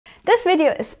This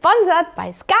video is sponsored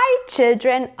by Sky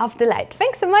Children of the Light.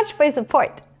 Thanks so much for your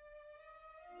support.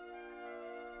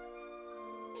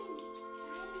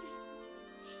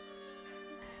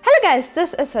 Hello guys,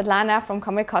 this is Svetlana from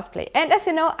Comic Cosplay, and as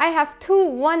you know I have two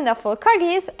wonderful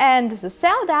corgis, and this is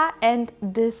Zelda and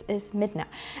this is Midna.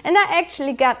 And I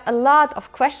actually got a lot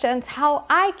of questions how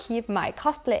I keep my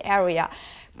cosplay area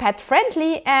pet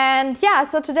friendly, and yeah,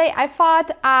 so today I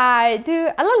thought I'd do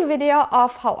a little video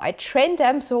of how I train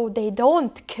them so they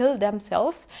don't kill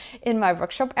themselves in my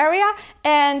workshop area,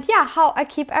 and yeah, how I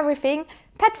keep everything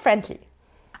pet friendly.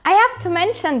 I have to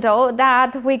mention though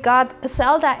that we got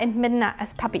Zelda and Midna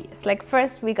as puppies. Like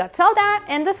first we got Zelda,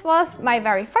 and this was my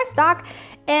very first dog,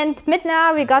 and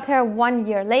Midna we got her 1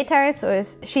 year later, so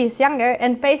she is younger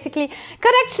and basically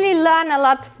could actually learn a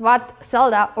lot what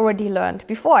Zelda already learned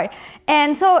before.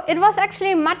 And so it was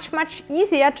actually much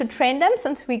easier to train them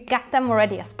since we got them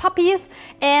already as puppies,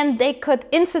 and they could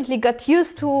instantly get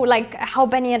used to like how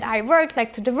Benny and I work,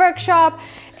 like to the workshop,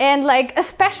 and like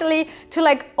especially to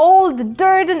like all the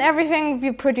dirt and everything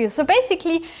we produce. So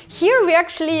basically here we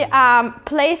actually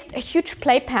placed a huge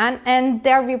playpen, and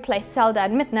there we placed Zelda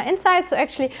and Midna inside, so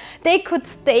actually they could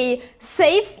stay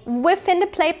safe within the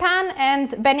playpen,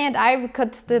 and Benny and I, we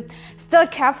could still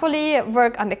carefully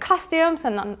work on the costumes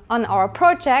and on our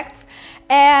projects.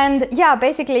 And yeah,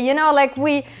 basically, you know, like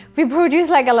we produce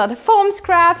like a lot of foam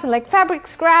scraps and like fabric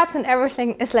scraps, and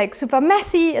everything is like super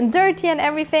messy and dirty and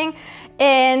everything.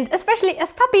 And especially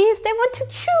as puppies, they want to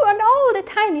chew on all the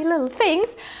tiny little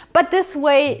things, but this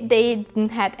way they didn't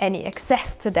have any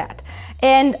access to that.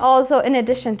 And also in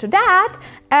addition to that,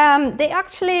 they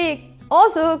actually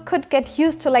also could get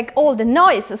used to like all the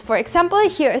noises. For example,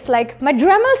 here is like my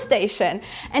Dremel station,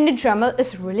 and the Dremel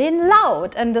is really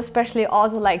loud, and especially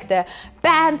also like the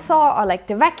bandsaw or like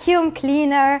the vacuum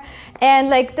cleaner. And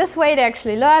like this way they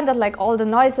actually learn that like all the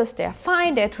noises, they're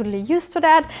fine, they're totally used to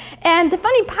that. And the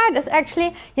funny part is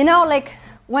actually, you know, like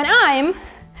when I'm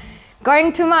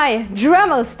going to my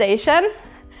Dremel station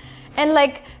and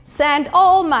like send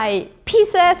all my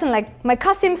pieces and like my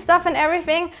costume stuff and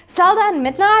everything, Zelda and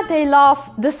Midna, they love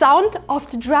the sound of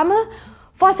the Dremel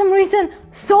for some reason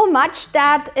so much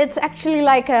that it's actually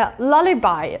like a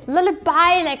lullaby,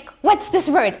 like what's this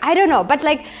word? I don't know, but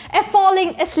like a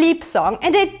falling asleep song,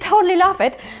 and they totally love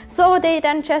it. So they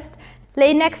then just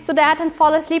lay next to that and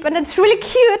fall asleep, and it's really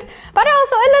cute, but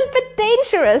also a little bit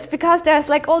dangerous because there's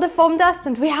like all the foam dust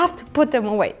and we have to put them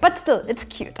away, but still it's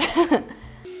cute.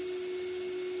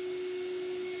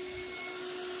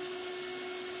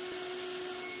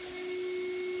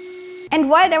 And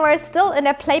while they were still in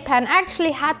their playpen, I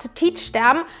actually had to teach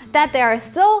them that they are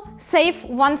still safe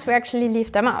once we actually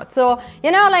leave them out. So,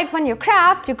 you know, like when you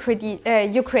craft, you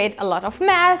create a lot of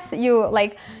mess. You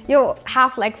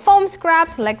have like foam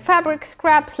scraps, like fabric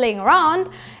scraps laying around,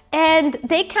 and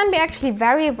they can be actually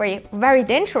very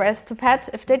dangerous to pets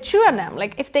if they chew on them,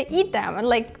 like if they eat them, and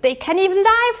like they can even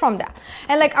die from that.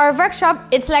 And like our workshop,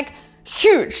 it's like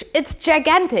huge, it's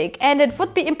gigantic, and it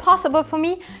would be impossible for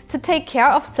me to take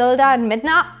care of Zelda and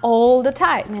Midna all the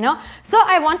time, you know. So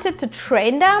I wanted to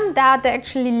train them that they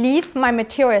actually leave my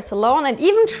materials alone and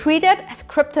even treat it as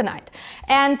kryptonite.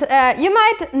 And you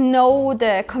might know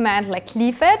the command like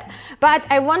leave it, but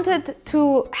I wanted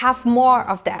to have more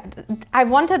of that. I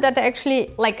wanted that they actually,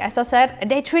 like as I said,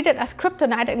 they treat it as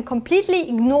kryptonite and completely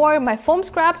ignore my foam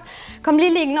scraps,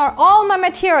 completely ignore all my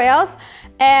materials,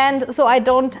 and so I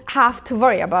don't have to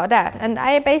worry about that. And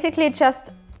I basically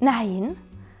just showed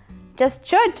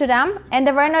it to them, and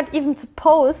they were not even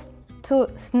supposed to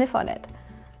sniff on it.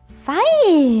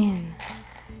 Fine,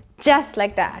 just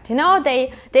like that, you know.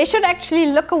 They should actually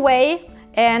look away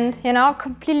and, you know,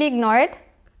 completely ignore it.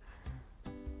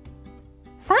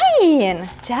 Fine,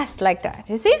 just like that,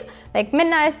 you see, like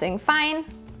Midna is doing fine.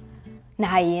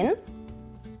 Nein,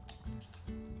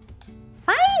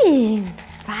 fine.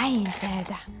 Fine,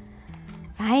 Zelda.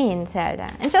 Fine, Zelda.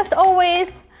 And just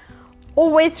always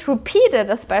repeat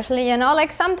it, especially, you know,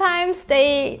 like sometimes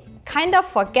they kind of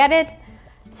forget it.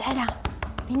 Zelda,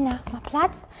 Midna, mal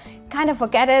Platz. Kind of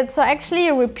forget it. So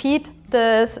actually repeat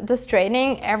this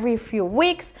training every few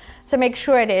weeks. So make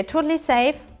sure they're totally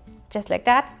safe. Just like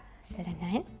that. Zelda,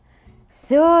 nein.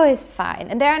 So is fine.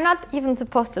 And they're not even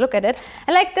supposed to look at it.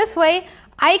 And like this way,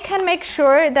 I can make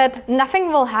sure that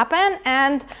nothing will happen,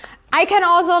 and I can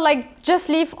also like just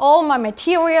leave all my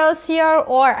materials here,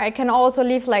 or I can also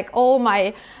leave like all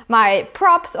my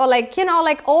props, or like, you know,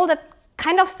 like all that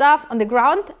kind of stuff on the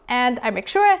ground, and I make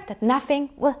sure that nothing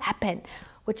will happen,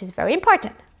 which is very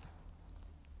important.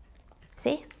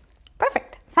 See?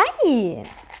 Perfect. Fine.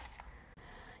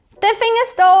 The thing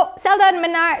is though, Zelda and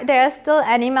Midna, they are still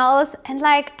animals, and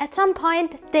like at some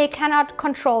point they cannot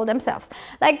control themselves.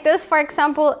 Like this, for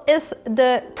example, is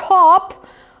the top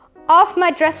of my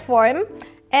dress form,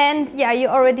 and yeah, you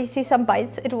already see some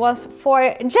bites. It was for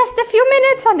just a few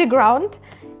minutes on the ground,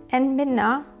 and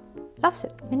Midna loves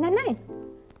it. Midna 9.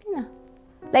 Midna.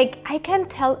 Like I can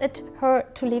tell her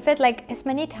to leave it like as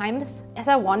many times as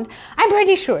I want. I'm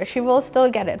pretty sure she will still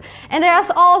get it. And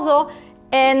there's also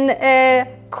a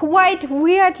quite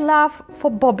weird love for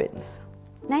bobbins.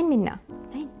 9, Midna.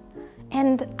 9.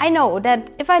 And I know that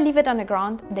if I leave it on the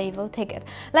ground, they will take it.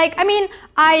 Like, I mean,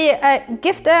 I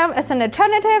give them as an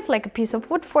alternative, like a piece of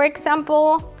wood, for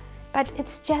example, but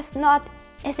it's just not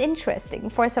as interesting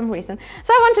for some reason.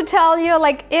 So I want to tell you,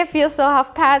 like, if you still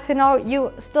have pets, you know,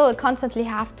 you still constantly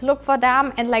have to look for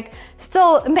them and like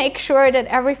still make sure that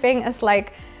everything is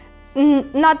like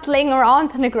not laying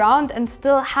around on the ground, and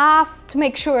still have to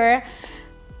make sure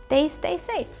they stay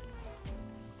safe.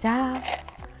 Da,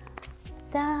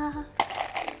 da,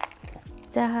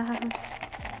 da,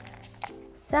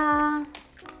 da,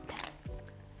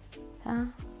 da.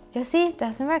 You see, it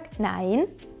doesn't work. 9,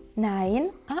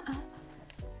 9,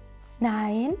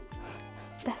 9,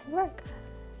 doesn't work.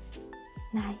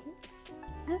 9,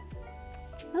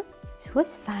 so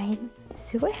it's fine,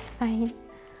 so it's fine.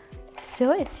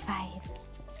 So it's fine.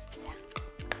 So.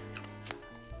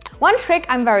 One trick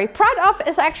I'm very proud of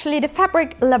is actually the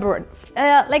fabric labyrinth.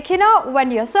 Like, you know,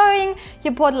 when you're sewing,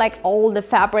 you put like all the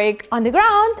fabric on the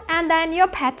ground, and then your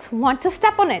pets want to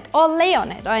step on it or lay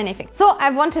on it or anything. So I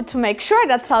wanted to make sure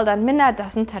that Zelda and Midna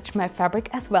doesn't touch my fabric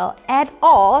as well at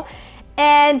all.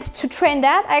 And to train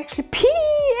that, I actually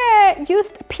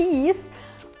used a piece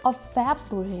of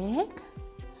fabric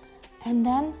and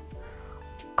then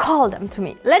call them to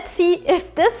me. Let's see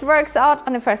if this works out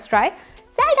on the first try.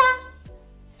 Zelda!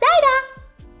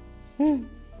 Zelda!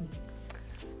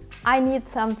 I need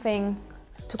something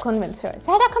to convince her.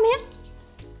 Zelda, come here.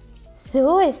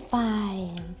 So is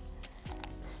fine.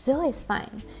 So is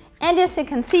fine. And as you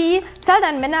can see, Zelda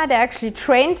and Midna, they're actually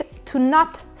trained to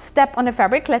not step on the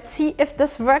fabric. Let's see if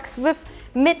this works with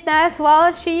Midna as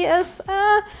well. She is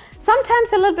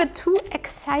sometimes a little bit too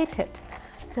excited.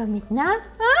 So Midna,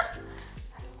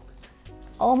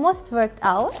 almost worked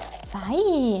out.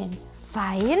 Fine,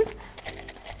 fine,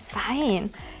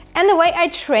 fine. And the way I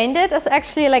trained it is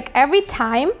actually like every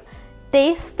time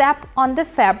they step on the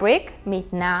fabric,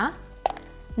 Midna,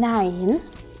 9,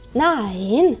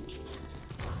 9.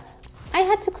 I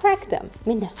had to correct them.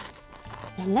 Midna,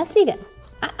 then let's begin.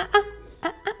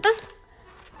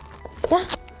 Da.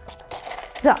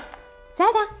 So,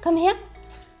 Zelda, come here.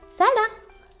 Zelda.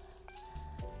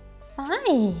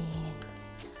 Fine.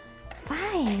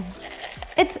 Fine.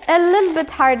 It's a little bit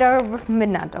harder with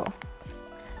Midna though.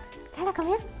 Zelda, come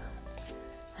here.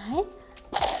 Fine.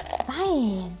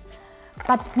 Fine.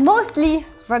 But mostly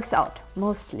works out.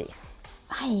 Mostly.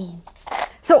 Fine.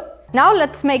 So now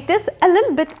let's make this a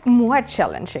little bit more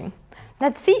challenging.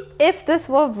 Let's see if this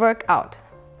will work out.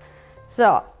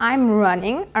 So I'm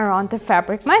running around the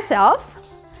fabric myself.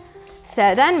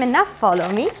 Zelda and Midna,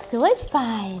 follow me. So it's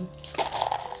fine.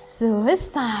 So it's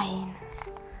fine.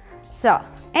 So,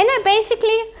 and I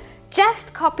basically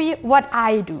just copy what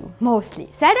I do, mostly.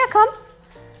 Zelda, come.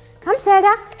 Come,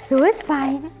 Zelda. So it's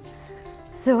fine.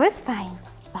 So it's fine.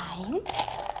 Fine.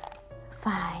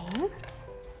 Fine.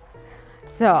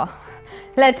 So,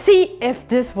 let's see if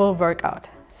this will work out.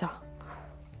 So,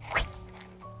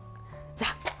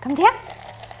 come here.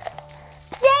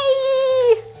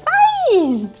 Yay!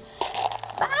 Fine!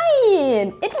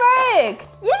 Fine! It worked!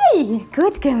 Yay!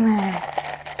 Good gemacht.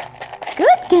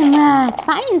 Good gemacht.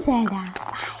 Fine, Zelda.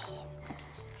 Fine.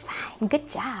 Fine. Good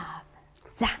job.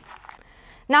 So.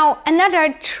 Now,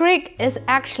 another trick is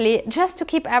actually just to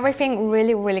keep everything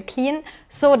really, really clean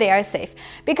so they are safe.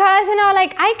 Because, you know,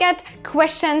 like I get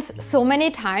questions so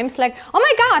many times like, oh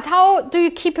my God, how do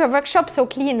you keep your workshop so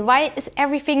clean? Why is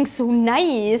everything so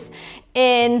nice?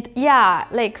 And yeah,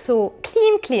 like so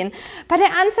clean. But the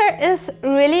answer is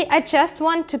really, I just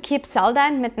want to keep Zelda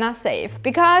and Midna safe.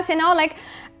 Because, you know, like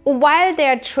while they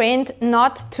are trained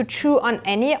not to chew on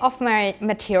any of my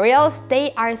materials,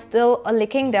 they are still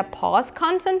licking their paws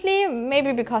constantly,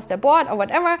 maybe because they're bored or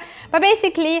whatever. But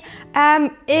basically,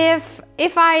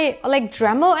 if I like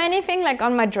Dremel anything, like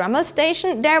on my Dremel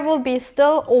station, there will be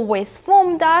still always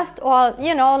foam dust or,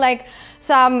 you know, like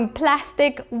some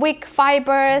plastic wick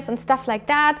fibers and stuff like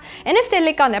that. And if they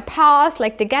lick on their paws,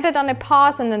 like they get it on their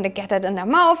paws and then they get it in their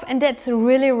mouth, and that's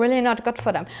really, really not good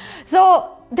for them.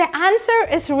 So the answer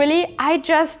is really, I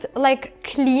just like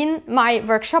clean my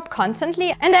workshop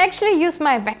constantly, and I actually use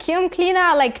my vacuum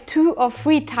cleaner like 2 or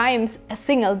 3 times a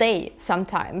single day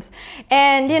sometimes.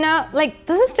 And you know, like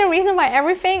this is the reason why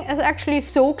everything is actually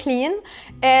so clean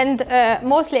and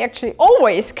mostly actually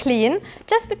always clean,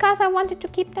 just because I wanted to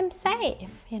keep them safe,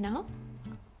 you know.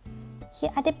 Here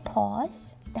are the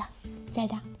paws. Da,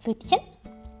 Zelda, Pfötchen.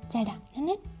 Zelda,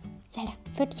 nein, Zelda,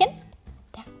 Pfötchen.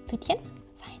 Da, Pfötchen.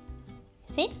 Fein.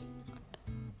 See?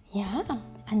 Yeah,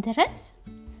 anderes.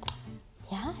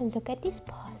 Yeah, look at these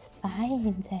paws.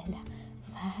 Fine, Zelda.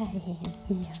 Fine.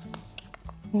 Yeah.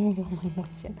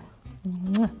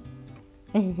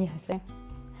 Yes.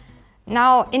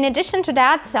 Now, in addition to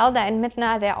that, Zelda and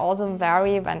Midna, they're also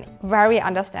very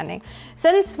understanding.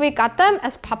 Since we got them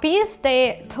as puppies,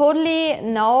 they totally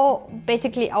know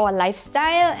basically our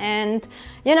lifestyle, and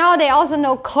you know, they also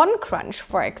know con crunch,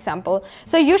 for example.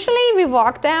 So usually we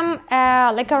walk them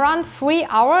like around 3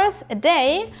 hours a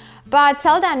day. But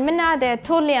Zelda and Midna, they're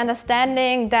totally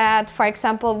understanding that, for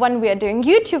example, when we are doing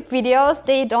YouTube videos,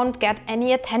 they don't get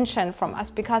any attention from us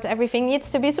because everything needs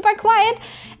to be super quiet,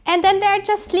 and then they're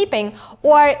just sleeping.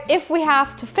 Or if we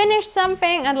have to finish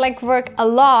something and like work a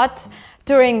lot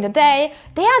during the day,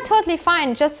 they are totally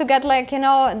fine just to get like, you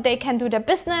know, they can do their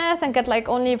business and get like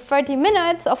only 30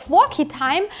 minutes of walkie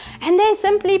time, and they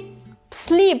simply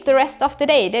sleep the rest of the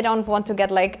day. They don't want to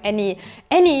get like any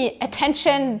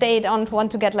attention, they don't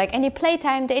want to get like any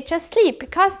playtime, they just sleep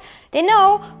because they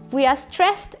know we are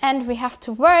stressed and we have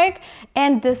to work,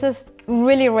 and this is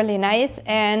really nice.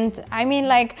 And I mean,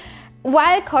 like,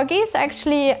 while corgis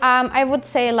actually I would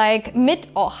say like mid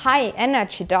or high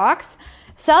energy dogs,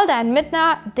 Zelda and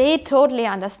Midna, they totally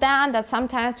understand that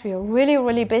sometimes we are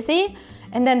really busy,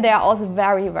 and then they are also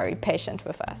very patient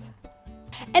with us.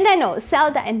 And I know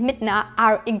Zelda and Midna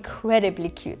are incredibly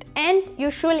cute, and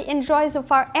you surely enjoy so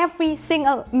far every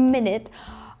single minute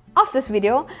of this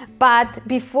video. But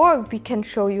before we can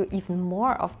show you even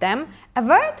more of them, a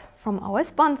word from our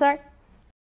sponsor.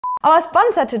 Our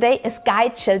sponsor today is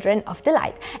Children of the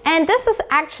Light, and this is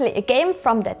actually a game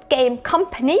from that game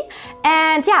company.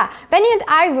 And yeah, Benny and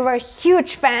I, we were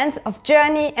huge fans of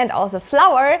Journey and also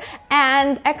Flower,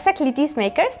 and exactly these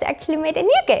makers, they actually made a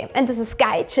new game, and this is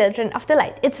Children of the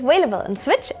Light. It's available on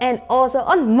Switch and also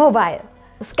on mobile.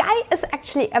 Sky is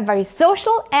actually a very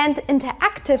social and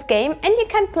interactive game, and you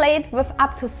can play it with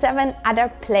up to 7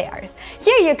 other players.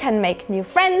 Here you can make new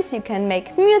friends, you can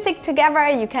make music together,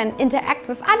 you can interact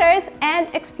with others and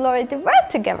explore the world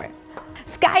together.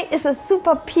 Sky is a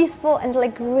super peaceful and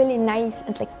like really nice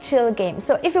and like chill game.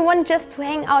 So if you want just to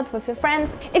hang out with your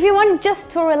friends, if you want just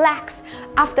to relax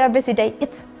after a busy day,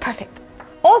 it's perfect.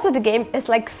 Also, the game is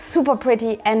like super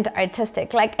pretty and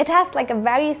artistic. Like it has like a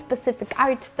very specific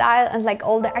art style, and like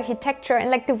all the architecture and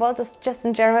like the world is just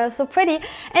in general so pretty.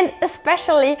 And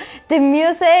especially the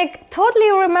music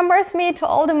totally remembers me to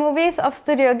all the movies of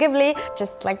Studio Ghibli.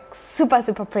 Just like super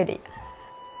pretty.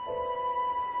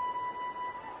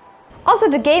 Also,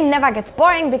 the game never gets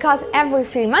boring because every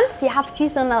 3 months you have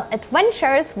seasonal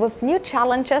adventures with new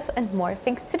challenges and more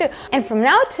things to do. And from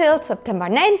now till September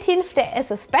 19th there is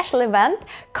a special event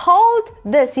called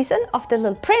the Season of the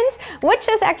Little Prince, which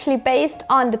is actually based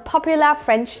on the popular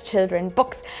French children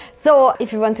books. So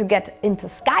if you want to get into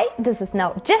Sky, this is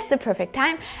now just the perfect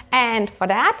time. And for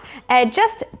that,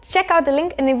 just check out the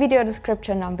link in the video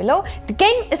description down below. The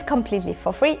game is completely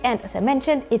for free, and as I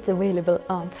mentioned, it's available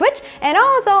on Switch and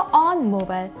also on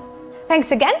mobile.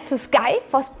 Thanks again to Sky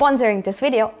for sponsoring this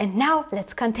video, and now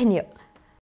let's continue.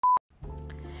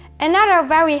 Another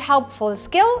very helpful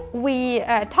skill we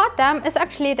taught them is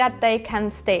actually that they can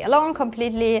stay alone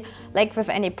completely, like with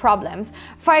any problems.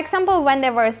 For example, when they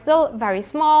were still very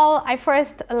small, I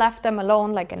first left them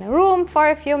alone like in a room for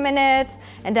a few minutes,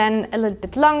 and then a little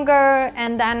bit longer,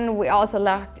 and then we also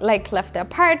left the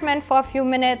apartment for a few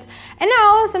minutes. And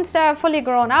now, since they're fully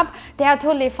grown up, they are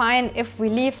totally fine if we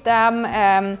leave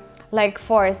them like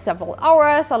for several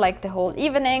hours or like the whole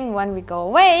evening when we go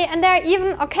away. And they're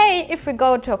even okay if we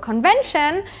go to a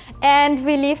convention and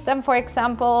we leave them, for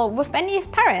example, with Benny's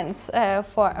parents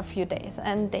for a few days,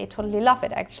 and they totally love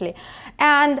it actually.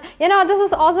 And you know, this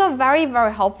is also very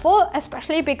helpful,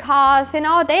 especially because, you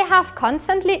know, they have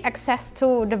constantly access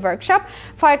to the workshop.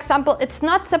 For example, it's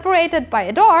not separated by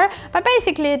a door, but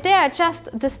basically they are just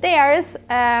the stairs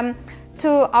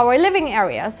to our living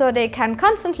area, so they can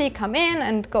constantly come in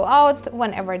and go out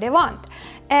whenever they want.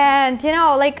 And you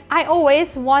know, like I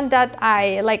always want that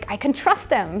I can trust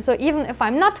them. So even if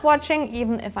I'm not watching,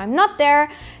 even if I'm not there,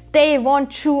 they won't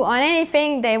chew on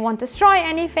anything, they won't destroy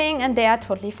anything, and they are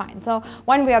totally fine. So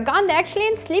when we are gone, they're actually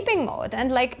in sleeping mode.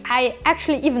 And like, I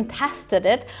actually even tested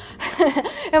it.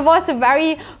 It was a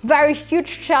very, very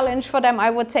huge challenge for them, I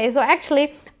would say. So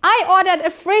actually, I ordered a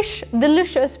fresh,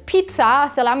 delicious pizza,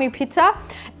 salami pizza,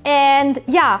 and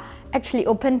yeah, actually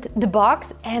opened the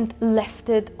box and left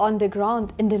it on the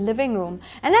ground in the living room.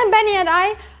 And then Benny and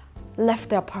I left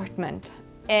the apartment.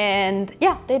 And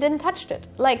yeah, they didn't touch it.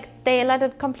 Like, they let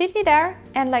it completely there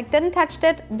and like didn't touch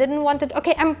it, didn't want it.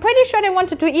 Okay, I'm pretty sure they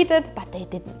wanted to eat it, but they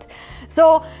didn't.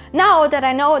 So now that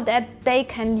I know that they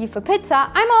can leave a pizza,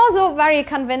 I'm also very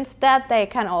convinced that they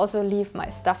can also leave my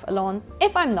stuff alone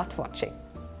if I'm not watching.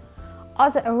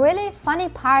 Also, a really funny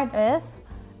part is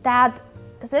that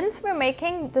since we're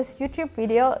making this YouTube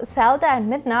video, Zelda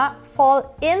and Midna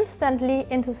fall instantly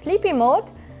into sleepy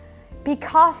mode,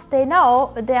 because they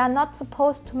know they are not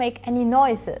supposed to make any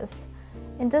noises.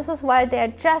 And this is why they're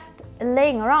just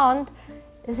laying around,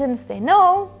 since they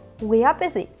know we are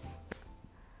busy.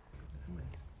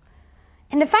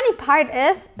 And the funny part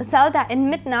is, Zelda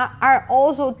and Midna are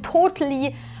also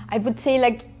totally, I would say,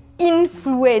 like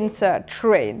influencer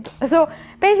trained. So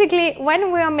basically,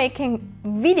 when we are making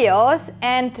videos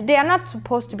and they are not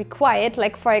supposed to be quiet,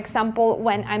 like for example,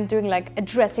 when I'm doing like a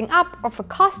dressing up of a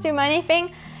costume or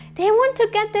anything, they want to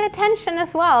get the attention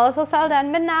as well. So Zelda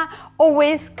and Midna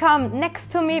always come next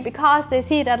to me because they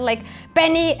see that like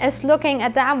Benny is looking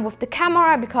at them with the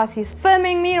camera because he's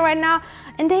filming me right now,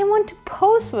 and they want to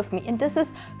pose with me. And this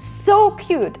is so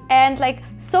cute and like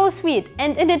so sweet.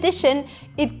 And in addition,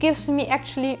 it gives me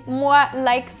actually more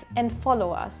likes and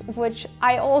followers, which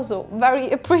I also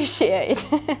very appreciate.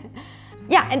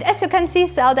 Yeah, and as you can see,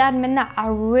 Zelda and Midna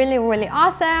are really, really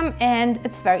awesome, and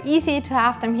it's very easy to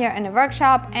have them here in the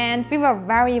workshop, and we were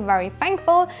very, very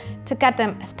thankful to get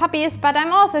them as puppies, but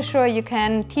I'm also sure you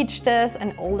can teach this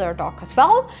an older dog as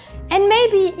well, and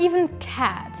maybe even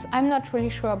cats. I'm not really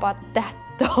sure about that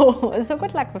though, so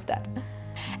good luck with that.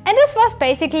 And this was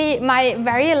basically my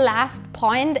very last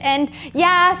point. And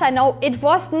yes, I know it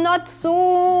was not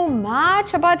so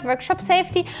much about workshop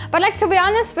safety, but like, to be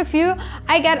honest with you,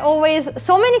 I get always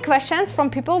so many questions from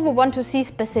people who want to see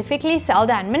specifically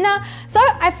Zelda and Midna. So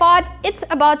I thought it's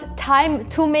about time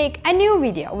to make a new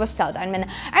video with Zelda and Midna.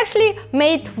 I actually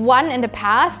made one in the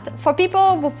past for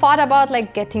people who thought about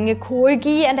like getting a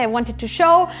corgi, and I wanted to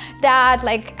show that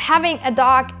like having a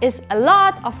dog is a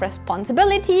lot of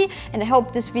responsibility, and I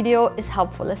hope this video is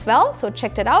helpful as well. So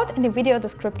check it out in the video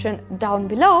description down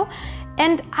below.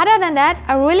 And other than that,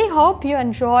 I really hope you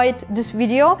enjoyed this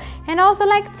video and also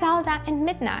liked Zelda and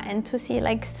Midna, and to see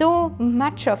like so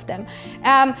much of them.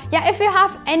 Yeah, if you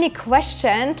have any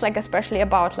questions, like especially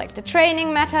about like the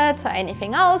training methods or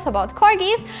anything else about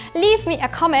corgis, leave me a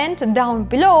comment down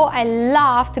below. I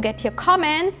love to get your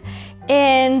comments.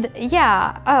 And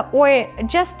yeah, or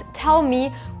just tell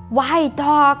me why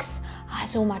dogs are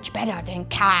so much better than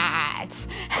cats.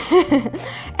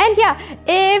 And yeah,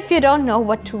 if you don't know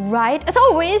what to write, as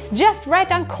always, just write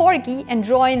down corgi and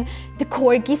join the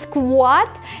corgi squad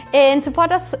and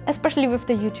support us, especially with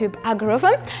the YouTube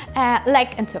algorithm.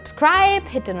 Like and subscribe,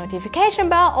 hit the notification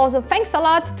bell. Also, thanks a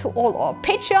lot to all our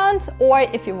Patreons, or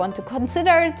if you want to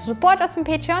consider to support us on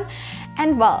Patreon.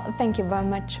 And well, thank you very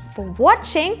much for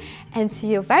watching, and see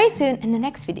you very soon in the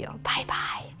next video. Bye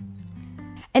bye.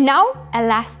 And now, a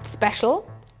last special.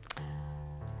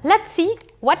 Let's see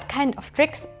what kind of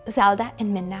tricks Zelda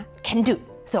and Midna can do.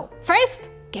 So, first,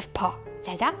 give paw.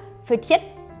 Zelda, Pfötchen.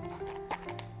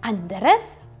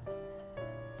 Anderes.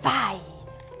 Fine.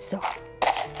 So.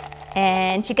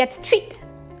 And she gets a treat.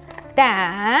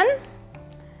 Then,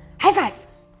 high five.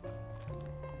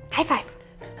 High five.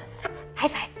 High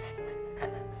five.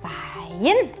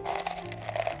 Fine.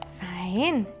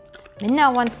 Fine.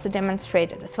 Midna wants to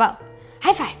demonstrate it as well.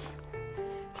 High five.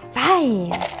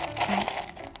 Fine. Fine.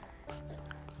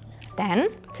 Then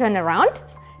turn around.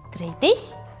 Dreh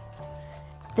dich.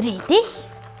 Dreh dich.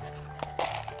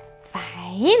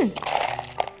 Fine.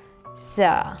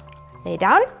 So, lay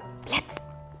down. Platz.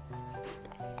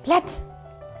 Platz.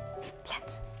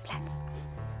 Platz. Platz.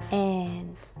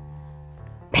 And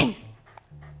ping.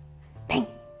 Ping.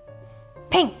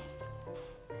 Ping.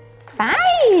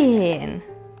 Fine.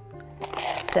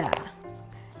 So.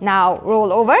 Now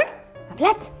roll over.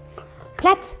 Platz.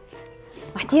 Platz.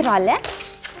 Mach die Rolle.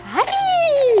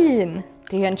 Fine.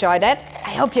 Do you enjoy that?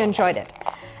 I hope you enjoyed it.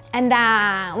 And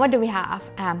what do we have?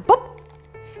 Boop.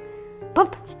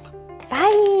 Boop.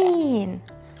 Fine.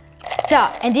 So,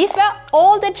 and these were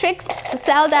all the tricks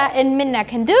Zelda and Midna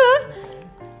can do.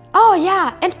 Oh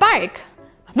yeah, and bark.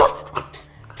 Woof.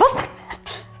 Woof.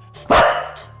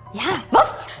 Yeah,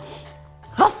 woof.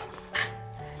 Woof.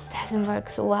 doesn't work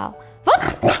so well.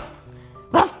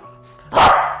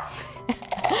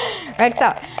 Works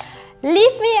out.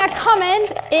 Leave me a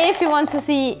comment if you want to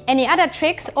see any other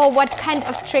tricks or what kind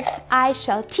of tricks I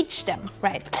shall teach them.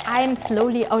 Right, I'm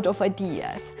slowly out of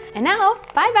ideas. And now,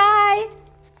 bye-bye.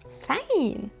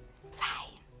 Fine.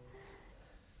 Fine.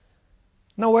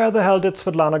 Now where the hell did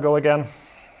Svetlana go again?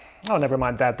 Oh, never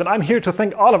mind that. Then I'm here to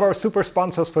thank all of our super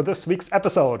sponsors for this week's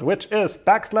episode, which is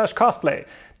 /cosplay,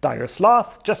 Dire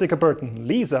Sloth, Jessica Burton,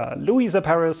 Lisa, Louisa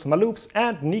Paris, Maloops,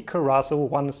 and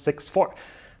Nikarazo164.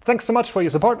 Thanks so much for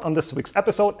your support on this week's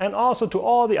episode, and also to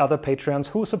all the other Patreons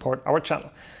who support our channel.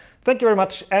 Thank you very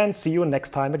much, and see you next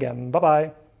time again.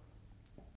 Bye-bye.